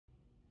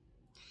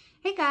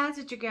Hey guys,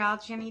 it's your gal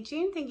Jenny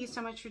June. Thank you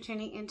so much for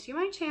tuning into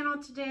my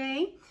channel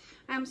today.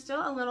 I'm still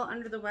a little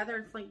under the weather.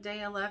 It's like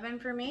day 11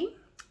 for me,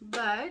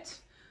 but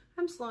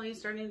I'm slowly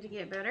starting to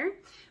get better.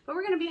 But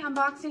we're going to be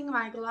unboxing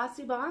my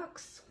glossy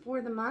box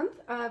for the month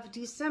of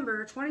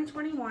December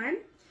 2021.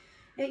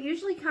 It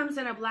usually comes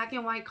in a black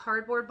and white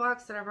cardboard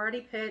box that I've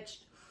already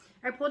pitched.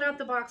 I pulled out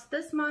the box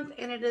this month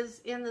and it is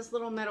in this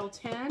little metal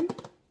tin. And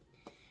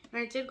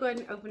I did go ahead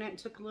and open it and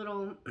took a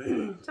little,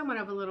 somewhat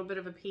of a little bit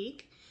of a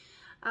peek.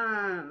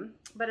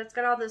 But it's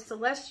got all this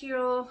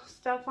celestial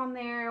stuff on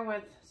there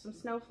with some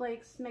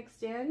snowflakes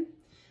mixed in.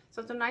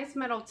 So it's a nice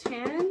metal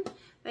tin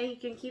that you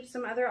can keep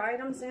some other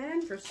items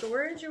in for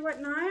storage or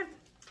whatnot.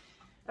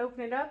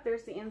 Open it up,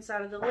 there's the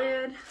inside of the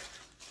lid.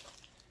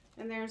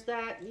 And there's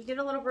that. You get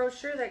a little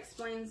brochure that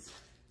explains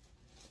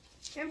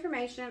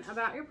information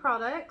about your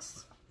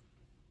products.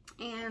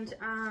 And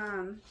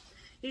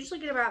you usually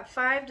get about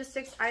 5 to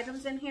 6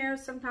 items in here.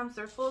 Sometimes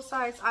they're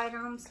full-size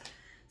items.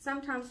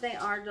 Sometimes they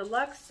are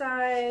deluxe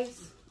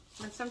size,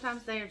 and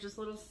sometimes they are just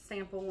little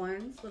sample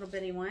ones, little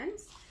bitty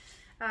ones.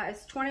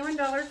 It's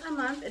 $21 a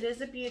month. It is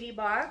a beauty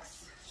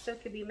box, so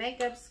it could be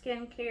makeup,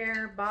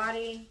 skincare,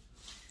 body,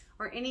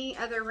 or any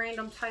other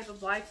random type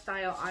of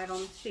lifestyle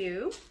item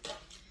too.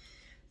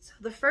 So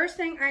the first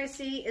thing I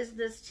see is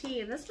this tea,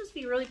 and this must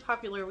be really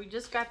popular. We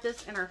just got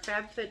this in our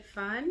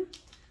FabFitFun.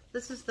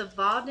 This is the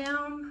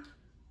Vodam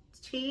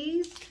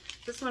teas.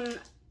 This one,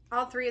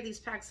 all 3 of these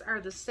packs are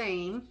the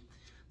same.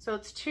 So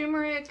it's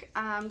turmeric,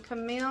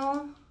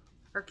 chamomile,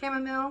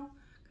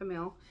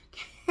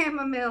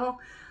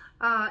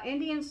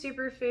 Indian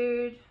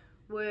superfood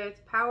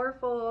with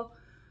powerful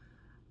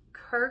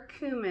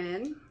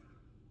curcumin,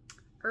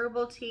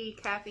 herbal tea,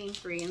 caffeine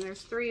free, and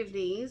there's 3 of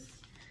these.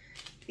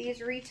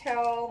 These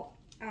retail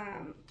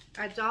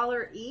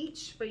 $1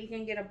 each, but you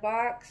can get a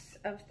box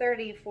of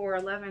 30 for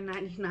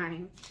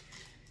 $11.99.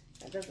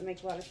 That doesn't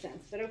make a lot of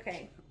sense, but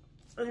okay.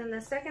 And then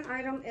the second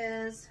item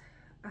is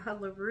a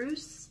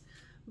LaRousse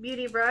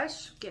beauty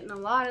brush. Getting a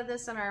lot of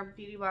this in our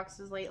beauty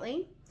boxes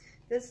lately.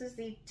 This is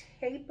the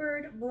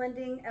Tapered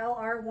Blending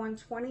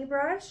LR120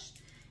 brush.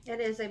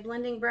 It is a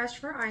blending brush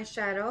for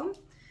eyeshadow.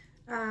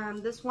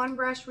 This one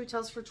brush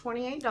retails for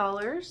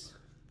 $28.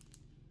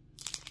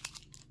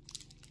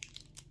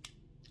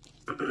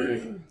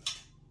 Then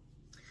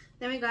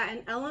we got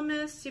an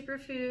Elemis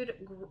Superfood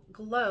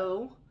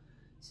Glow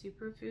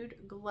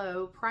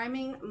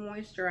Priming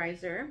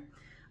Moisturizer.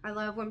 I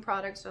love when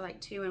products are like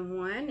 2 in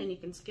 1 and you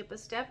can skip a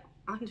step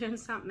on doing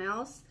something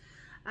else.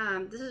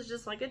 This is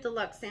just like a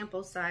deluxe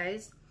sample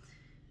size.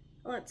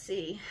 Let's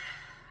see.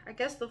 I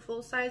guess the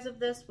full size of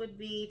this would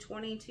be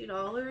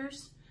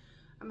 $22.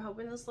 I'm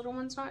hoping this little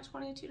one's not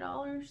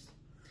 $22.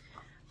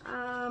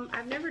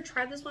 I've never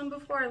tried this one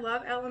before. I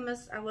love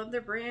Elemis. I love their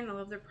brand. I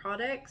love their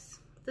products.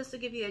 This will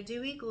give you a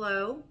dewy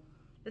glow.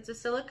 It's a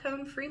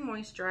silicone-free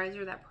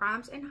moisturizer that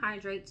primes and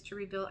hydrates to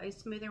reveal a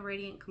smooth and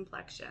radiant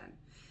complexion.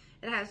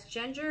 It has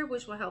ginger,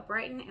 which will help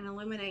brighten and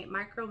illuminate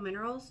micro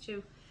minerals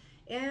to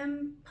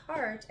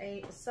impart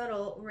a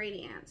subtle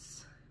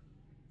radiance.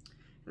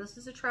 And this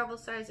is a travel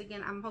size.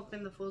 Again, I'm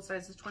hoping the full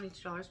size is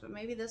 $22, but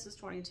maybe this is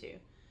 $22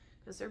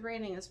 because their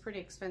branding is pretty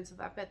expensive.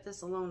 I bet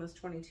this alone is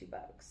 $22.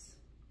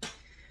 All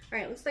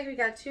right, looks like we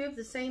got 2 of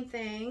the same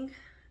thing.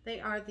 They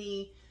are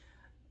the,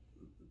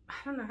 I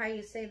don't know how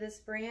you say this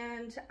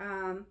brand,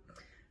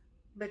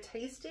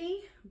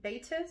 Batiste,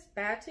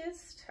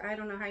 I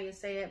don't know how you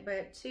say it,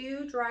 but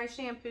 2 dry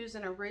shampoos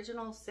in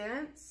original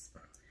scents.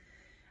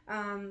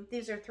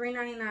 These are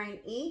 $3.99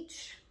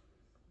 each.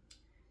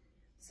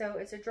 So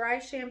it's a dry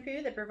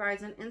shampoo that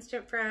provides an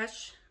instant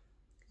fresh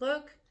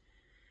look,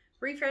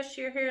 refresh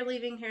your hair,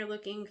 leaving hair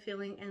looking,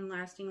 feeling, and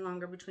lasting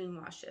longer between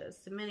washes.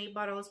 The mini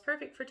bottle is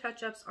perfect for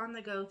touch-ups on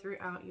the go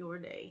throughout your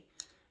day.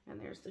 And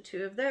there's the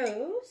 2 of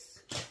those.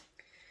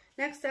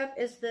 Next up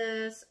is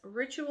this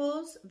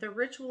the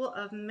Ritual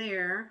of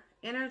Mare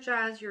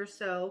Energize Your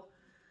Soul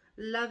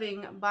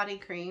Loving Body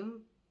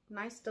Cream.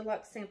 Nice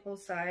deluxe sample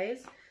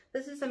size.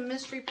 This is a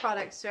mystery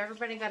product, so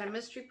everybody got a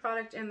mystery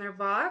product in their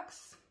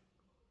box.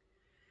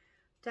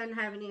 Doesn't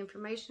have any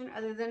information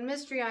other than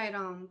mystery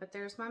item, but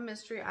there's my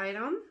mystery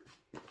item.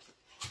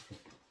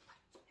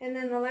 And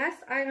then the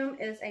last item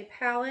is a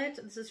palette.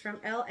 This is from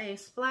LA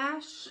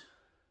Splash.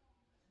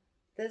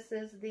 This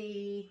is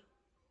the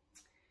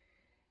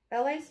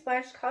LA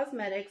Splash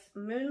Cosmetics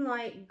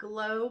Moonlight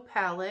Glow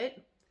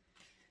Palette,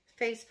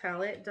 face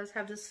palette. It does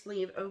have the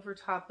sleeve over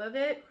top of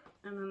it,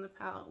 and then the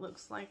palette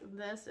looks like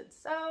this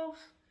itself.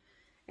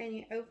 And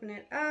you open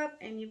it up,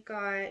 and you've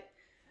got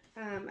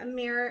a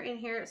mirror in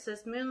here. It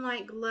says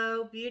Moonlight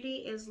Glow.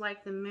 Beauty is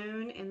like the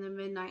moon in the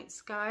midnight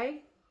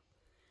sky.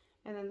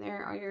 And then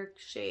there are your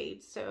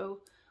shades. So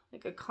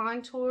like a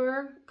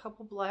contour, a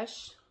couple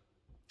blush,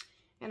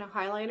 and a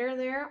highlighter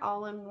there,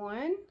 all in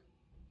one.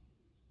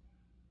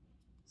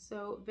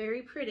 So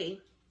very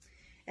pretty.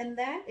 And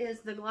that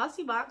is the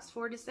Glossy Box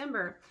for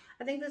December.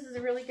 I think this is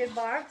a really good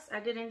box. I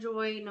did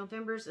enjoy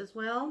November's as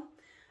well.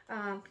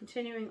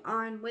 Continuing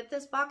on with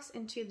this box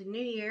into the new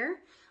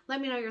year. Let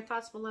me know your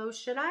thoughts below.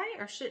 Should I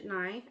or shouldn't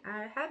I?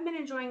 I have been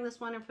enjoying this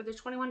one, and for the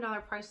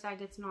 $21 price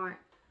tag, it's not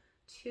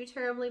too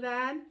terribly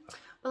bad.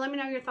 But let me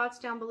know your thoughts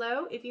down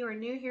below. If you are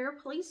new here,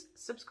 please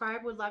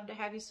subscribe. Would love to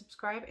have you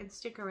subscribe and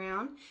stick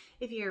around.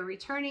 If you're a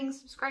returning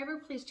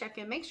subscriber, please check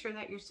in. Make sure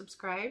that you're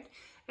subscribed.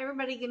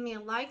 Everybody give me a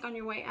like on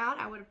your way out.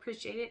 I would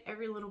appreciate it.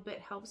 Every little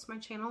bit helps my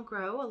channel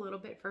grow a little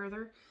bit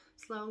further.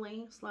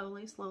 Slowly,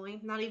 slowly, slowly.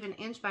 Not even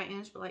inch by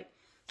inch, but like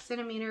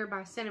centimeter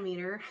by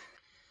centimeter.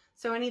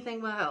 So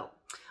anything will help.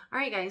 All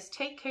right, guys,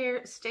 take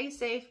care. Stay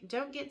safe.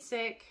 Don't get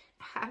sick.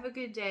 Have a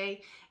good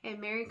day, and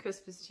Merry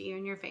Christmas to you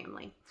and your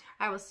family.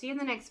 I will see you in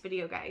the next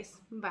video, guys.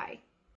 Bye.